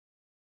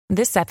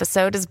This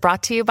episode is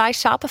brought to you by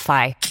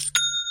Shopify.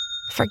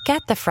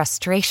 Forget the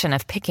frustration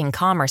of picking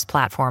commerce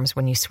platforms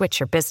when you switch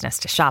your business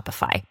to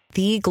Shopify,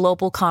 the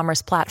global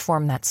commerce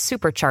platform that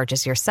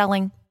supercharges your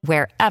selling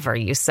wherever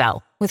you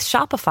sell. With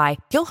Shopify,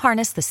 you'll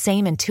harness the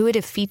same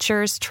intuitive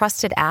features,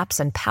 trusted apps,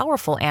 and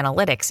powerful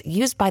analytics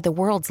used by the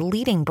world's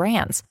leading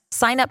brands.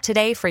 Sign up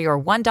today for your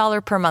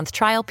 $1 per month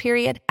trial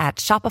period at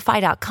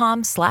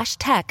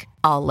shopify.com/tech,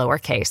 all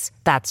lowercase.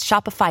 That's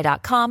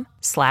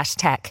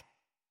shopify.com/tech.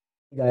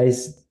 Hey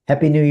guys,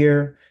 Happy New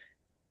Year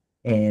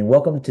and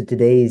welcome to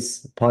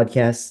today's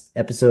podcast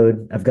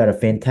episode. I've got a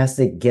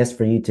fantastic guest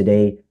for you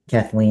today,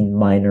 Cathlene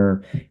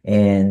Miner,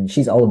 and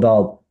she's all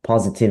about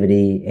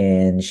positivity,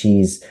 and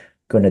she's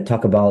going to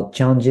talk about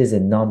challenges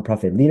in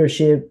nonprofit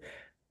leadership,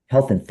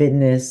 health and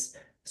fitness,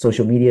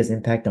 social media's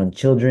impact on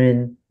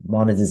children,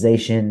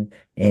 monetization,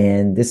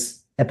 and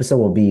this episode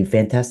will be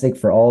fantastic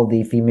for all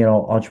the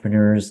female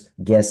entrepreneurs,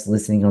 guests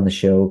listening on the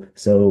show.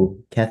 So,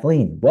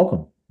 Cathlene,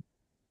 welcome.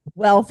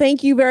 Well,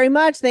 thank you very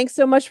much. Thanks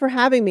so much for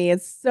having me.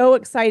 It's so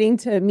exciting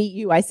to meet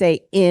you. I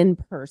say in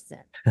person,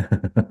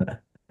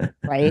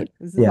 right?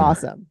 This is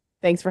awesome.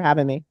 Thanks for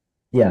having me.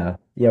 Yeah.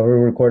 We're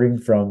recording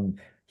from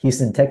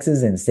Houston,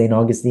 Texas, and St.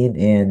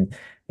 Augustine,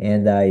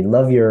 and I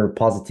love your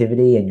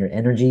positivity and your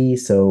energy.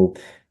 So,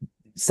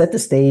 set the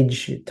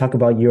stage. Talk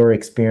about your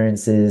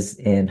experiences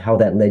and how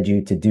that led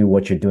you to do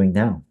what you're doing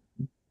now.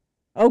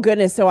 Oh,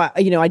 goodness. So,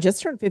 I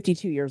just turned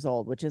 52 years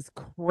old, which is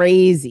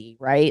crazy,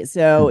 right?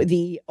 So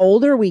the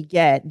older we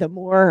get, the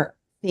more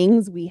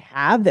things we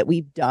have that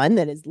we've done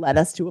that has led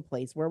us to a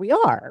place where we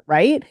are,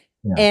 right?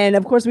 Yeah. And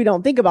of course, we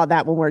don't think about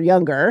that when we're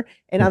younger.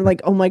 And I'm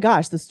like, oh my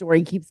gosh, the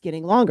story keeps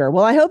getting longer.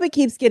 Well, I hope it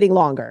keeps getting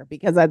longer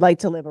because I'd like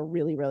to live a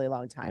really, really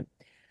long time.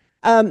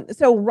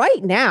 So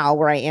right now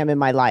where I am in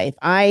my life,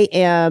 I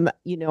am,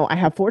 I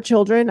have 4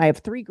 children. I have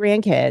 3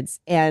 grandkids,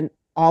 and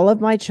all of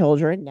my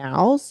children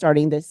now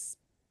starting this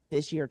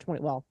year, it's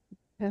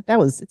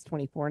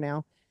 24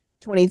 now,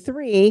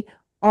 23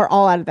 are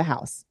all out of the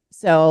house.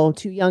 So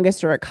 2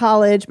 youngest are at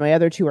college. My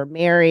other 2 are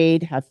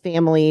married, have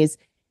families.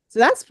 So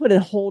that's put a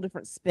whole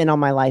different spin on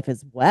my life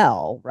as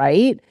well,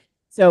 right?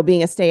 So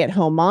being a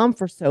stay-at-home mom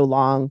for so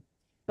long,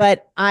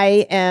 but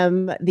I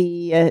am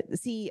the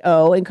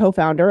CEO and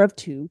co-founder of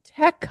 2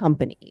 tech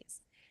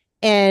companies.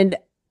 And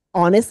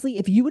honestly,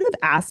 if you would have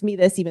asked me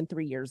this even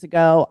 3 years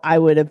ago, I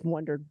would have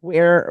wondered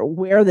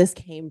where this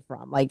came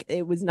from. Like,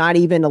 it was not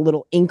even a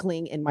little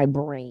inkling in my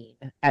brain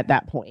at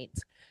that point.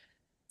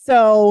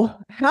 So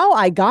how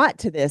I got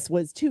to this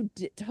was 2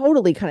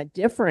 totally kind of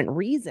different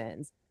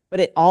reasons, but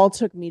it all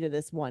took me to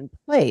this one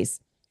place.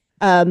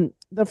 The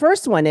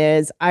first one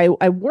is I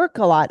work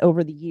a lot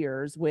over the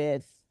years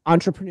with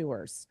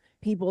entrepreneurs,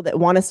 people that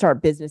want to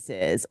start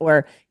businesses,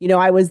 or,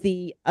 I was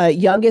the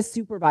youngest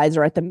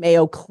supervisor at the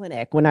Mayo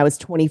Clinic when I was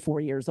 24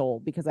 years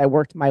old because I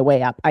worked my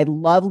way up. I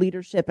love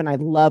leadership and I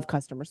love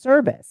customer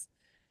service.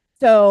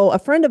 So a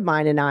friend of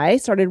mine and I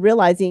started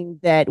realizing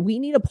that we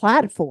need a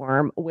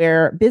platform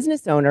where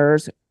business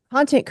owners,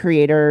 content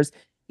creators,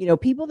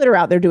 people that are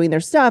out there doing their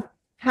stuff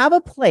have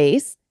a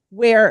place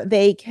where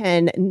they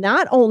can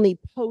not only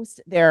post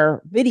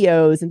their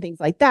videos and things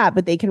like that,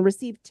 but they can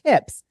receive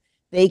tips.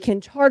 They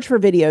can charge for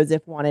videos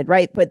if wanted,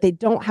 right? But they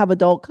don't have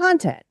adult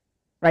content,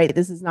 right?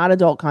 This is not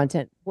adult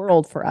content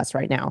world for us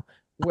right now,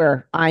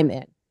 where I'm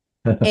in.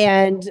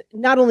 And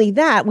not only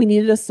that, we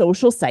needed a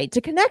social site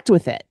to connect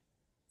with it.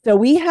 So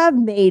we have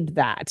made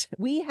that.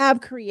 We have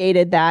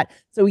created that.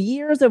 So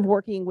years of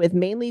working with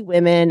mainly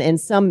women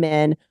and some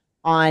men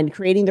on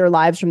creating their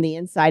lives from the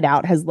inside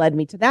out has led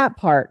me to that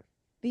part.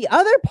 The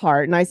other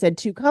part, and I said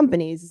 2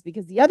 companies, is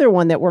because the other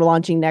one that we're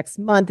launching next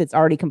month, it's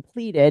already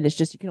completed. It's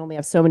just you can only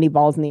have so many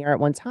balls in the air at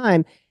one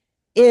time,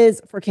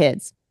 is for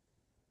kids.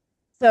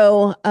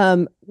 So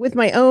with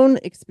my own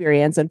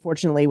experience,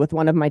 unfortunately, with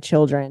one of my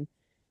children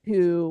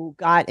who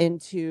got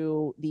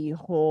into the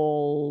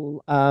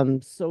whole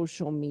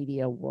social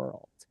media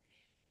world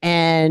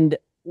and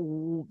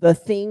the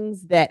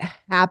things that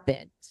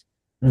happened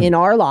in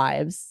our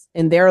lives,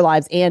 in their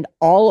lives, and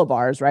all of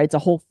ours, right? It's a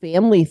whole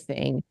family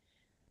thing,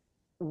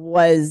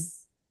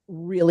 was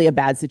really a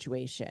bad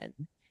situation.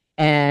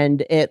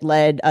 And it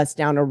led us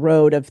down a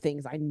road of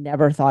things I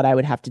never thought I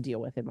would have to deal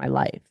with in my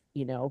life,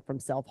 from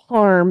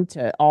self-harm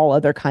to all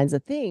other kinds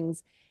of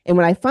things. And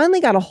when I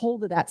finally got a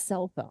hold of that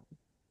cell phone,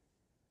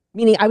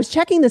 meaning I was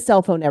checking the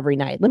cell phone every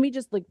night. Let me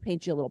just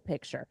paint you a little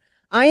picture.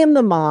 I am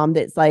the mom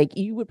that's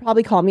you would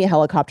probably call me a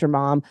helicopter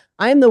mom.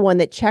 I'm the one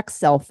that checks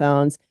cell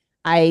phones.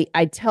 I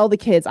tell the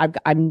kids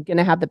I'm going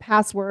to have the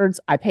passwords.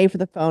 I pay for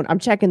the phone. I'm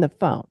checking the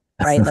phone.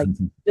 Right?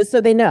 Just so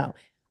they know,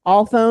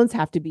 all phones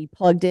have to be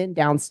plugged in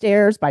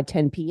downstairs by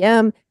 10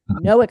 p.m.,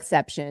 no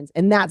exceptions.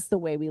 And that's the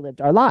way we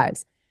lived our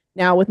lives.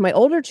 Now, with my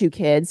older 2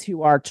 kids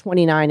who are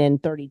 29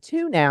 and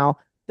 32 now,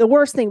 the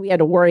worst thing we had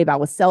to worry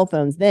about with cell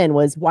phones then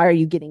was, why are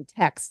you getting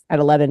texts at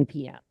 11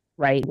 p.m.,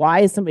 right?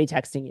 Why is somebody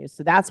texting you?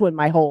 So that's when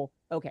my whole,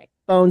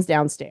 phones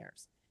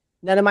downstairs.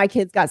 None of my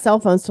kids got cell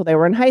phones till they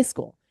were in high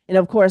school. And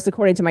of course,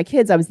 according to my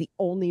kids, I was the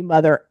only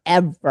mother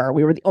ever.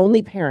 We were the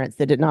only parents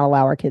that did not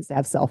allow our kids to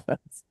have cell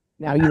phones.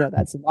 Now you know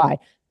that's a lie.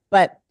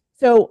 But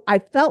so I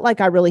felt like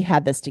I really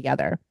had this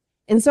together.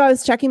 And so I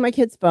was checking my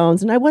kids'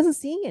 phones and I wasn't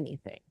seeing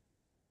anything.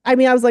 I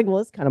mean, I was like, well,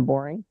 it's kind of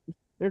boring.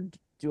 They're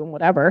doing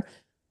whatever.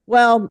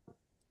 Well,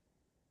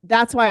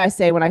 that's why I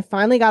say when I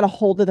finally got a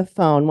hold of the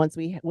phone, once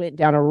we went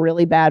down a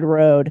really bad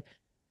road,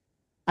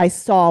 I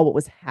saw what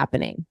was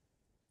happening.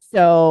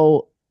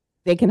 So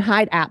they can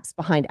hide apps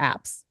behind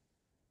apps,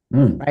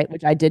 right?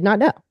 Which I did not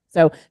know.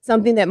 So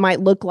something that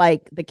might look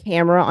like the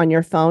camera on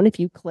your phone, if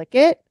you click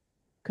it,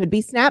 could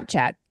be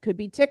Snapchat, could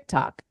be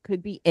TikTok,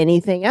 could be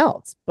anything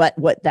else, but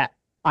what that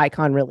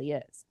icon really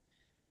is.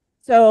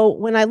 So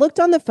when I looked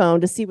on the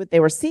phone to see what they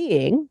were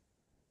seeing,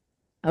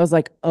 I was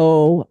like,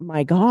 oh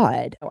my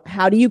God,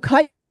 how do you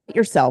cut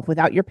yourself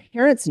without your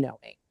parents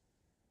knowing?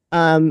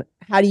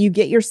 How do you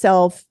get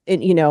yourself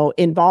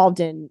involved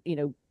in,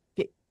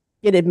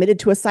 get admitted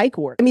to a psych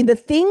ward? I mean, the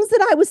things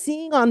that I was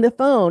seeing on the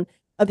phone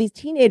of these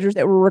teenagers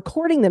that were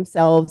recording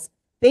themselves,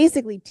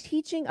 basically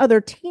teaching other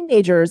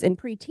teenagers and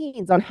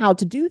preteens on how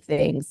to do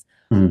things.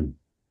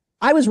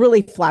 I was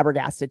really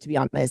flabbergasted, to be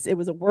honest. It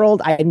was a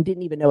world I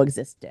didn't even know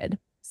existed.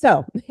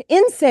 So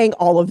in saying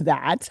all of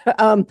that,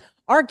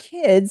 our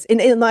kids,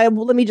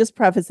 let me just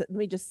preface it. Let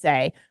me just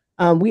say,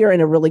 we are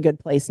in a really good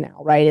place now,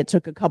 right? It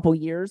took a couple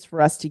years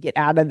for us to get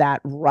out of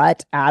that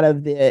rut, out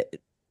of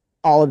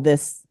all of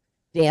this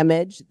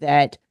damage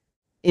that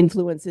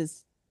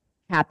influences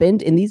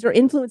happened. And these are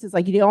influences,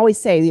 like you always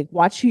say, like,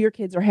 watch who your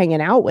kids are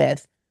hanging out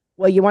with.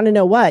 Well, you want to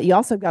know what? You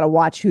also got to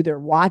watch who they're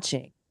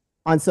watching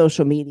on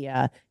social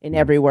media and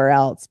everywhere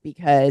else,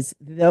 because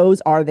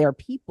those are their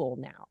people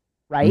now,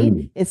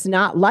 right? It's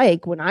not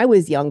like when I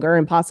was younger,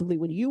 and possibly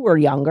when you were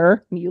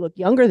younger. I mean, you look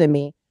younger than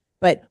me,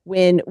 but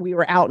when we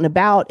were out and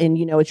about and,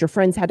 it's your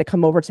friends had to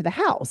come over to the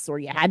house, or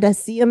you had to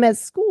see them at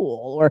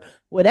school or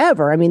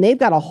whatever. I mean, they've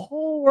got a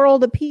whole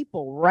world of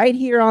people right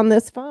here on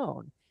this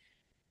phone.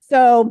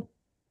 So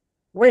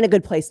we're in a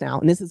good place now.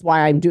 And this is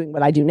why I'm doing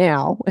what I do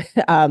now,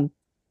 because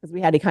we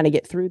had to kind of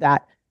get through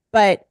that.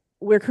 But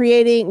we've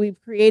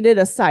created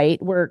a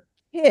site where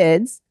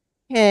kids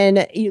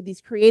can,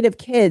 these creative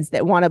kids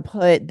that want to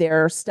put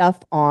their stuff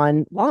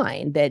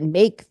online, that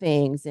make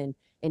things and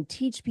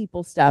teach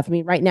people stuff. I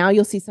mean, right now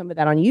you'll see some of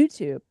that on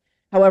YouTube.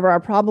 However,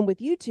 our problem with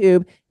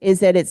YouTube is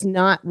that it's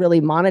not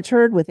really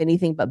monitored with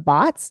anything but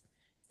bots.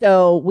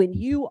 So when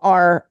you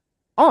are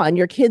on,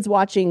 your kid's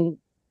watching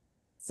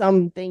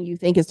something you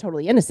think is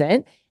totally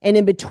innocent, and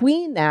in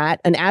between that,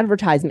 an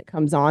advertisement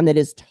comes on that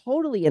is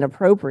totally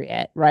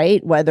inappropriate,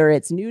 right? Whether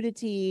it's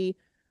nudity,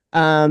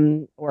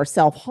 or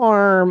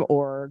self-harm,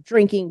 or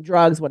drinking,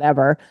 drugs,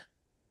 whatever.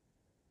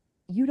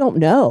 You don't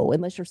know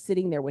unless you're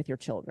sitting there with your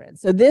children.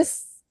 So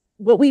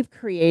what we've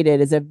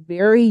created is a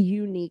very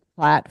unique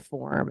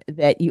platform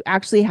that you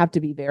actually have to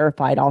be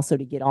verified also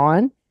to get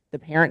on. The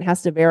parent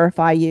has to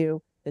verify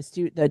you.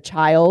 The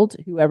child,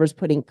 whoever's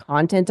putting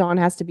content on,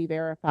 has to be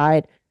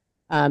verified.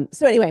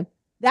 So anyway,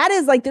 that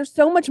is like, there's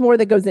so much more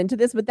that goes into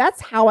this, but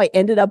that's how I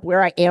ended up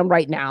where I am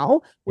right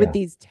now with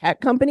these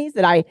tech companies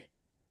that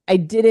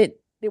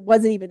it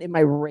wasn't even in my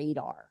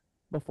radar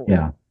before.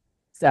 Yeah.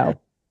 So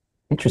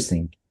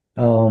interesting.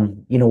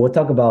 We'll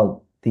talk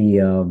about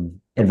the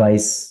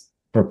advice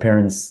for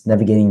parents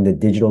navigating the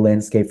digital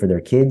landscape for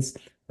their kids.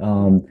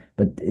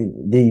 But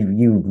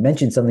you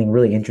mentioned something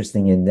really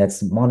interesting, and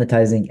that's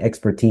monetizing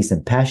expertise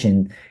and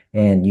passion.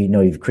 And,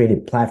 you've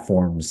created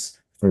platforms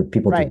for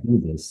people to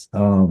do this.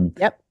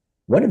 Yep.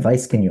 What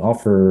advice can you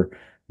offer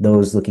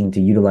those looking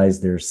to utilize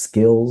their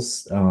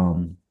skills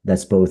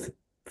that's both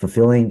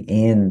fulfilling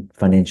and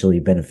financially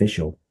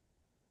beneficial?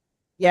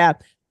 Yeah.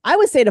 I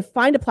would say to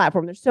find a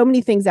platform. There's so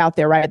many things out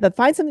there, right? But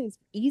find something that's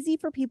easy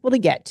for people to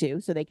get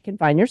to so they can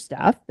find your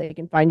stuff, they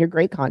can find your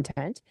great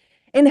content,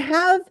 and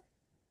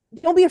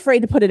don't be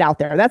afraid to put it out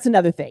there. That's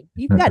another thing.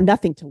 You've got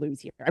nothing to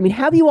lose here. I mean,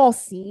 have you all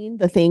seen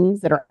the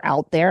things that are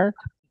out there?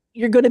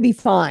 You're going to be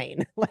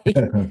fine.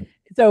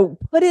 So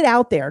put it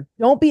out there.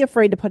 Don't be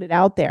afraid to put it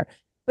out there.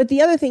 But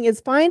the other thing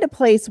is, find a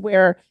place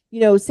where,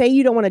 say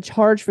you don't want to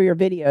charge for your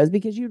videos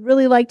because you'd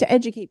really like to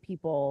educate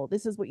people.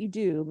 This is what you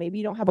do. Maybe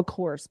you don't have a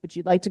course, but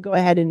you'd like to go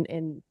ahead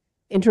and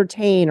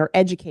entertain or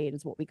educate,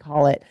 is what we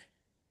call it.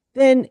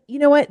 Then, you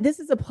know what? This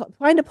is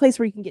find a place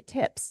where you can get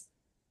tips.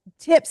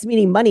 Tips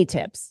meaning money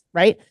tips,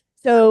 right?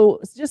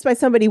 So just by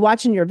somebody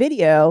watching your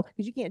video,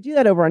 because you can't do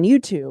that over on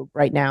YouTube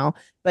right now,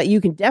 but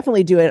you can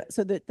definitely do it.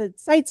 So the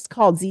site's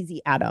called ZZ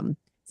Atom.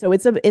 So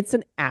it's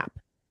an app.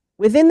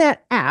 Within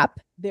that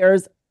app,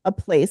 there's a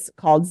place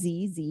called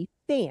ZZ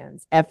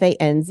Fans,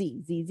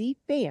 FANZ, ZZ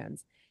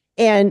Fans.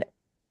 And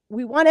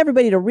we want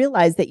everybody to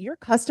realize that your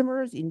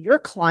customers and your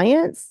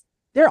clients,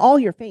 they're all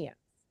your fans.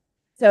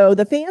 So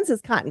the fans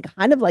has gotten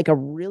kind of like a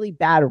really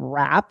bad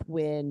rap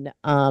when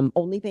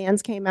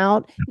OnlyFans came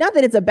out. Not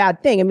that it's a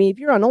bad thing. I mean, if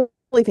you're on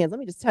OnlyFans, let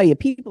me just tell you,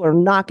 people are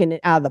knocking it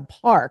out of the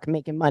park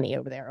making money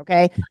over there,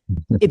 okay?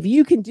 If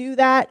you can do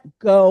that,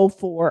 go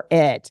for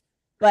it.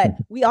 But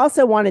we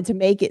also wanted to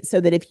make it so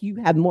that if you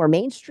have more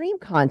mainstream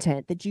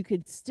content, that you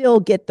could still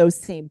get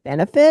those same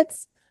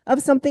benefits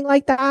of something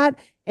like that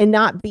and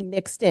not be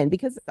mixed in.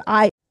 Because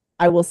I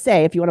will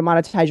say, if you want to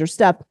monetize your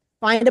stuff,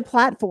 find a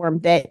platform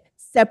that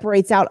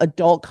separates out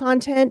adult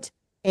content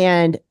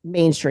and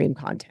mainstream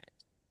content,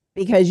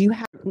 because you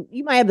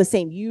might have the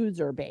same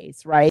user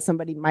base, right?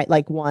 Somebody might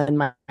like one,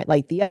 might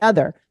like the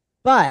other.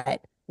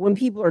 But when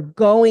people are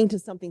going to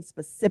something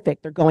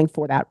specific, they're going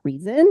for that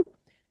reason.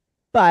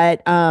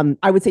 But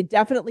I would say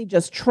definitely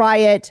just try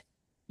it.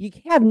 You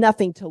have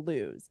nothing to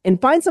lose, and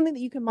find something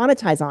that you can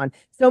monetize on.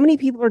 So many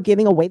people are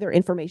giving away their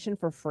information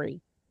for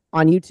free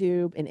on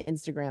YouTube and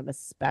Instagram,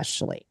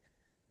 especially,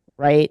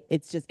 right?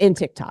 It's just in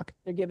TikTok.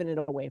 They're giving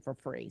it away for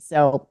free.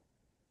 So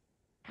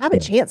have a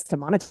chance to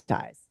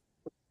monetize.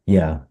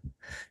 Yeah.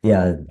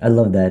 Yeah. I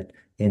love that.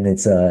 And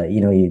it's,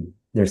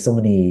 there's so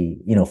many,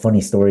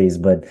 funny stories,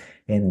 but,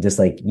 and just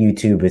like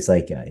YouTube, it's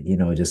like,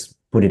 just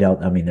put it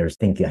out. I mean,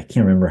 I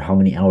can't remember how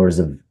many hours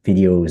of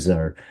videos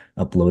are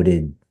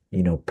uploaded,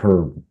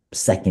 per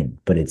second,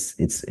 but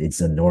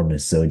it's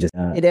enormous. So just,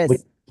 it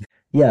is.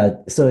 Yeah.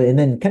 So, and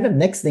then kind of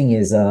next thing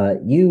is,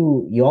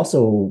 you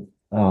also,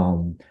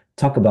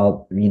 talk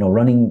about,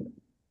 running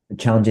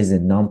challenges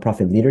in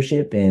nonprofit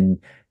leadership, and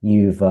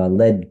you've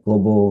led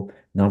global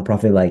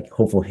nonprofit like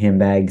Hopeful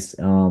Handbags,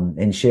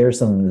 and share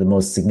some of the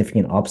most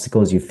significant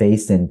obstacles you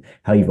faced and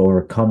how you've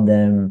overcome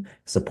them,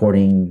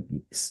 supporting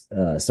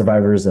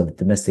survivors of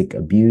domestic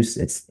abuse.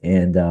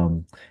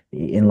 And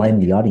enlighten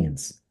the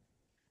audience.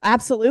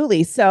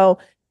 Absolutely. So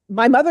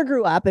my mother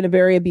grew up in a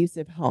very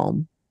abusive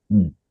home.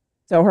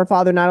 So her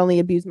father not only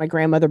abused my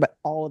grandmother, but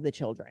all of the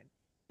children.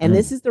 And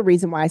this is the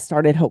reason why I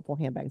started Hopeful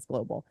Handbags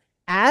Global.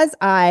 As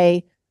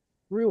I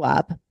grew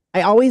up,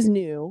 I always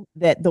knew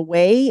that the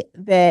way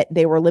that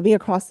they were living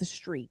across the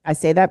street, I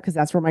say that because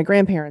that's where my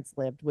grandparents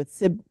lived.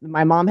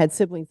 My mom had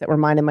siblings that were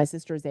mine and my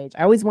sister's age.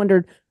 I always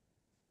wondered,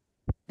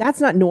 that's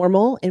not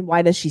normal, and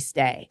why does she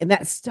stay? And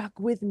that stuck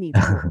with me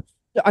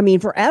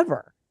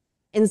forever.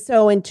 And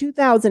so in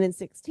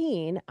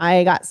 2016,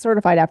 I got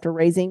certified after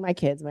raising my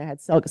kids. I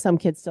had some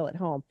kids still at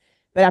home.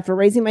 But after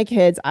raising my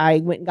kids,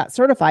 I went and got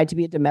certified to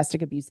be a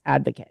domestic abuse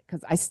advocate,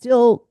 because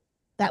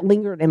that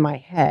lingered in my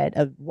head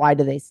of why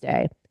do they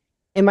stay?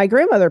 And my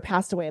grandmother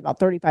passed away about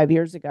 35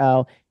 years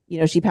ago.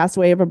 She passed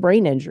away of a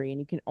brain injury, and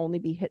you can only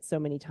be hit so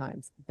many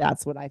times.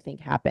 That's what I think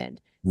happened.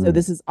 So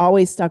this has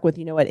always stuck with,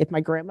 if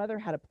my grandmother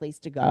had a place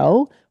to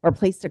go or a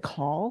place to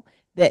call,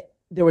 that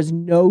there was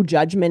no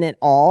judgment at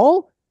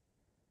all,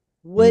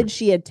 would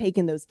she had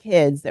taken those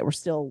kids that were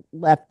still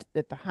left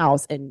at the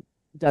house and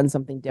done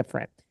something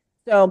different?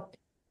 So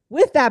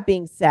with that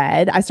being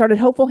said, I started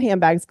Hopeful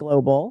Handbags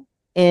Global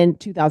in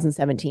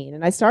 2017.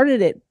 And I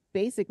started it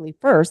basically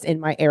first in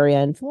my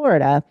area in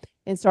Florida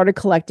and started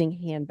collecting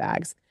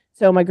handbags.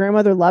 So my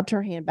grandmother loved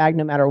her handbag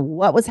no matter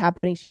what was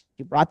happening.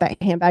 She brought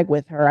that handbag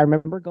with her. I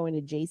remember going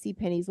to J.C.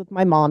 Penney's with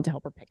my mom to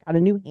help her pick out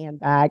a new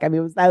handbag. I mean,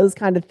 it was those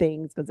kind of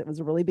things because it was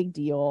a really big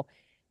deal.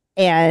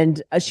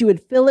 And she would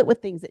fill it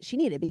with things that she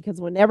needed,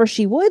 because whenever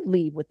she would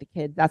leave with the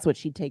kids, that's what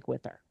she'd take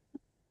with her.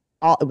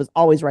 It was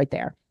always right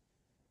there.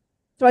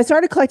 So I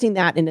started collecting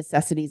that in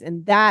necessities,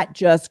 and that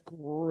just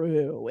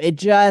grew. It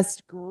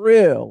just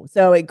grew.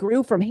 So it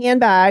grew from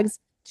handbags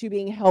to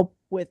being helped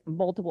with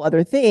multiple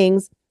other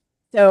things.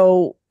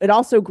 So it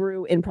also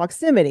grew in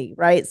proximity,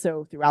 right?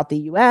 So throughout the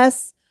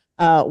US,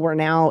 we're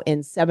now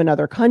in 7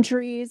 other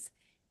countries,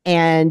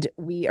 and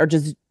we are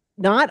just,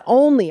 not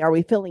only are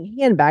we filling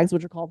handbags,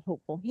 which are called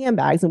Hopeful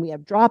Handbags, and we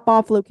have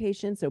drop-off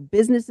locations. So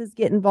businesses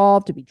get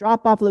involved to be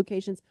drop-off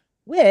locations,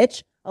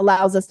 which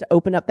allows us to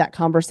open up that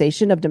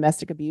conversation of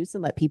domestic abuse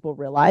and let people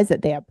realize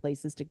that they have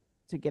places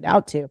to get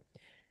out to.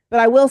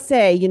 But I will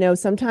say,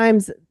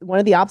 sometimes one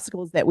of the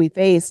obstacles that we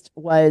faced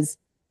was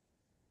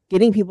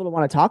getting people to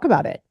want to talk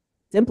about it.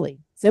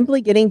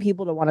 Simply getting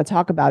people to want to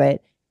talk about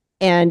it.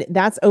 And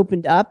that's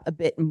opened up a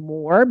bit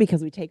more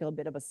because we take a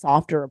bit of a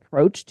softer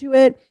approach to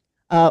it.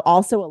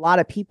 Also, a lot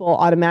of people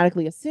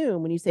automatically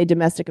assume when you say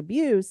domestic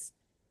abuse,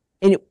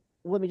 and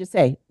let me just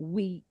say,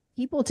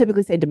 people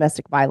typically say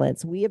domestic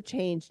violence. We have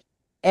changed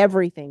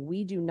everything.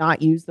 We do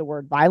not use the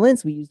word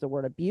violence. We use the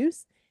word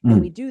abuse. And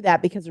we do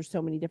that because there's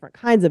so many different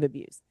kinds of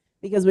abuse.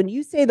 Because when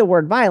you say the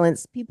word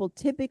violence, people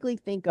typically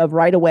think of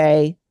right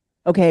away,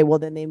 okay, well,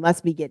 then they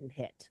must be getting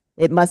hit.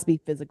 It must be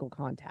physical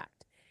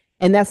contact.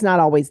 And that's not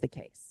always the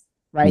case,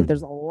 right?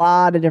 There's a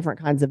lot of different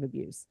kinds of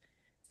abuse.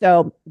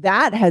 So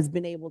that has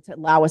been able to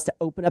allow us to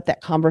open up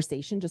that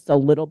conversation just a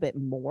little bit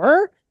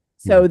more,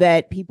 so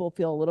that people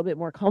feel a little bit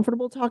more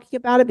comfortable talking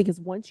about it. Because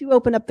once you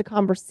open up the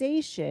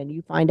conversation,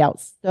 you find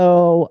out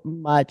so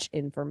much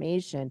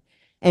information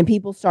and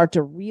people start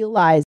to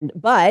realize.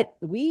 But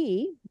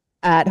we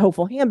at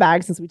Hopeful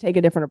Handbags, since we take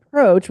a different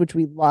approach, which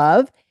we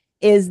love,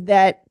 is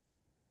that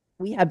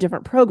we have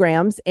different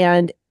programs,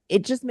 and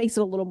it just makes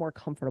it a little more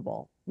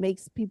comfortable,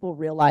 makes people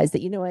realize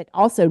that,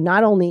 also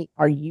not only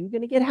are you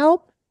going to get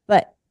help,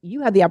 but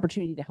you have the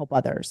opportunity to help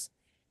others.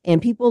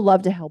 And people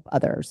love to help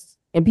others,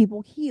 and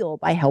people heal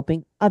by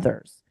helping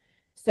others.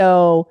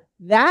 So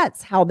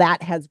that's how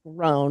that has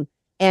grown.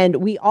 And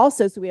we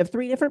have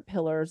 3 different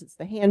pillars. It's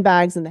the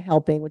handbags and the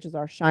helping, which is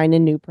our Shine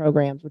and New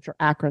programs, which are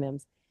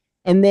acronyms.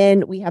 And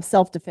then we have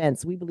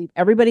self-defense. We believe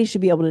everybody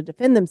should be able to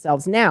defend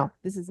themselves. Now,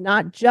 this is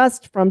not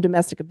just from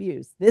domestic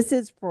abuse. This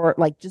is for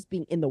like just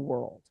being in the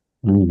world.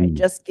 Okay,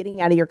 just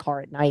getting out of your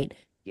car at night,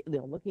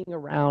 looking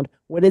around.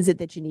 What is it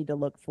that you need to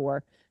look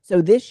for?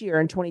 So this year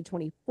in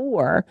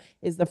 2024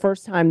 is the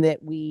first time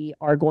that we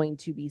are going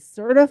to be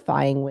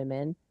certifying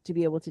women to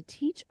be able to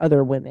teach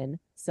other women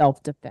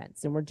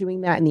self-defense. And we're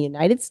doing that in the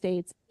United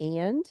States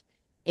and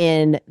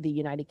in the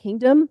United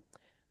Kingdom.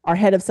 Our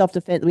head of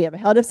self-defense, we have a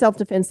head of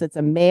self-defense that's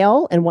a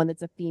male and one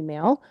that's a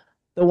female.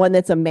 The one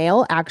that's a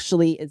male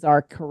actually is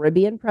our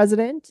Caribbean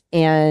president,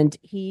 and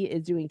he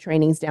is doing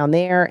trainings down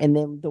there. And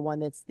then the one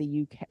that's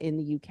the UK in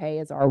the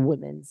UK is our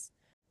women's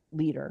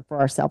leader for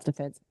our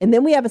self-defense. And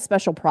then we have a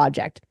special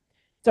project.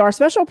 So our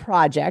special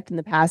project in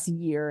the past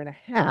year and a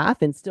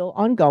half and still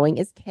ongoing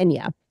is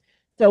Kenya.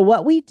 So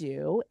what we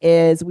do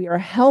is we are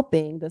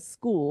helping the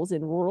schools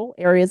in rural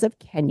areas of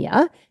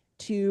Kenya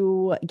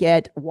to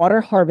get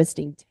water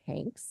harvesting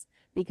tanks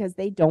because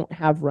they don't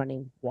have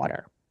running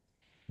water.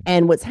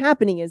 And what's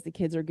happening is the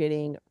kids are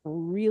getting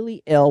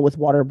really ill with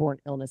waterborne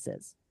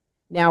illnesses.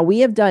 Now, we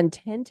have done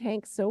 10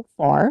 tanks so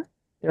far.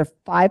 There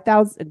are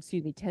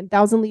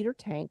 10,000 liter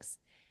tanks.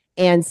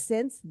 And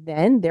since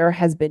then, there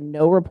has been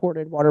no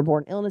reported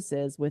waterborne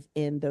illnesses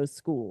within those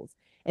schools.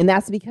 And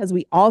that's because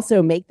we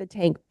also make the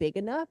tank big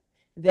enough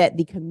that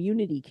the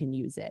community can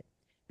use it.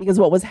 Because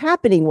what was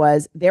happening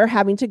was they're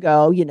having to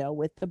go,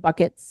 with the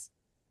buckets,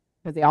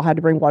 because they all had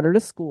to bring water to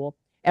school.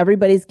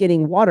 Everybody's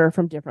getting water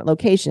from different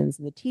locations,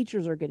 and the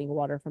teachers are getting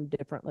water from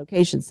different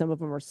locations. Some of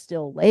them are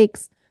still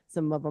lakes.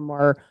 Some of them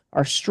are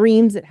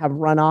streams that have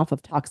runoff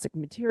of toxic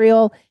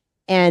material.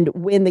 And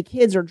when the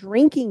kids are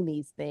drinking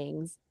these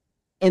things,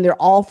 and they're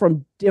all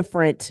from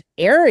different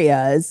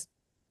areas,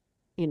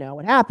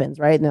 what happens,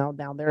 right? Now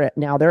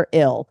they're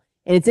ill.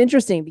 And it's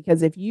interesting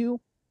because if you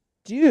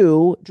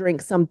do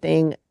drink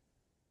something,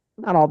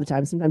 not all the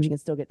time, sometimes you can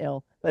still get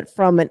ill, but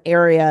from an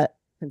area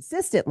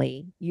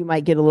consistently, you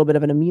might get a little bit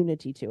of an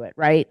immunity to it,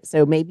 right?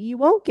 So maybe you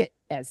won't get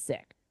as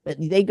sick, but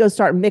they go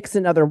start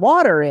mixing other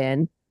water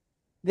in,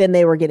 then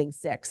they were getting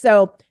sick.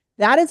 So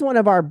that is one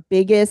of our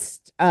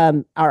biggest,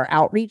 our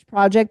outreach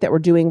project that we're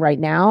doing right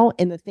now.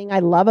 And the thing I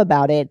love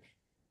about it,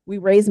 we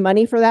raise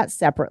money for that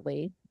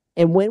separately.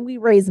 And when we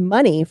raise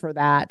money for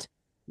that,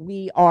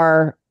 we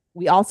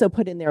also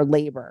put in their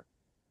labor.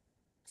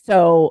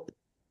 So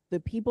the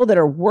people that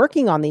are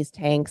working on these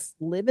tanks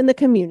live in the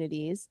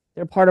communities.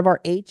 They're part of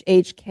our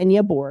HH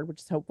Kenya board,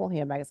 which is Hopeful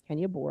Handbags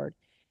Kenya board.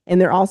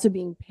 And they're also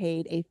being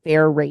paid a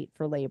fair rate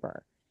for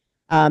labor.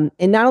 And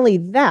not only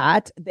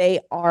that, they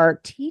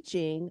are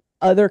teaching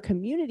other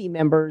community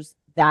members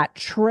that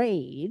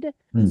trade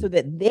so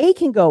that they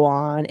can go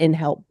on and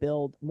help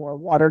build more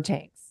water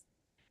tanks.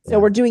 So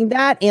we're doing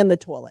that and the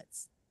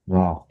toilets.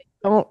 Wow.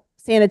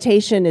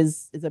 Sanitation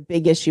is a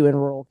big issue in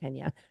rural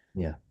Kenya.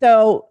 Yeah.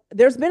 So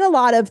there's been a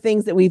lot of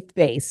things that we've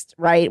faced,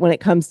 right? When it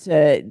comes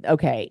to,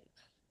 okay,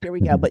 here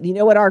we go. But you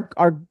know what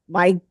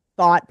my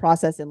thought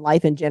process in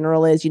life in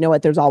general is,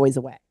 there's always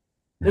a way.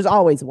 There's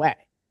always a way.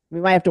 We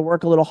might have to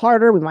work a little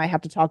harder. We might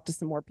have to talk to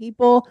some more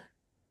people.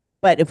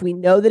 But if we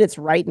know that it's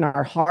right in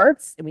our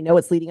hearts and we know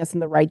it's leading us in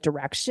the right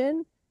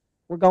direction,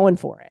 we're going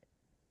for it.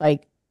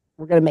 Like,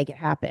 we're going to make it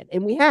happen.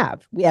 And we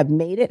have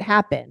made it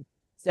happen.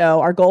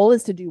 So our goal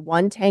is to do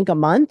 1 tank a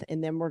month.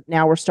 And then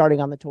we're starting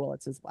on the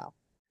toilets as well.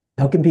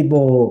 How can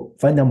people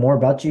find out more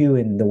about you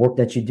and the work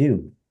that you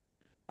do?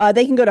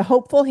 They can go to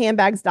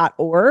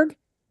hopefulhandbags.org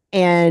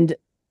and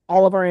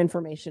all of our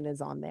information is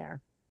on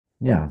there.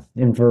 Yeah.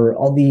 And for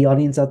all the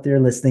audience out there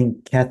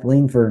listening,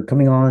 Cathlene, for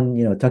coming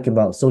on, talking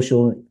about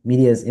social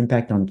media's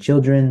impact on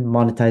children,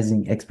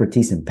 monetizing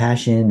expertise and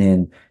passion,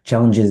 and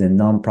challenges in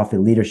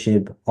nonprofit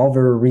leadership. All of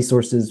her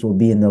resources will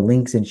be in the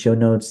links and show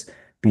notes.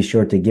 Be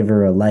sure to give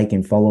her a like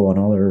and follow on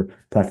all her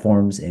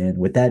platforms. And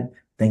with that,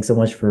 thanks so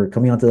much for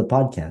coming onto the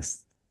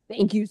podcast.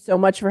 Thank you so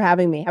much for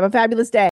having me. Have a fabulous day.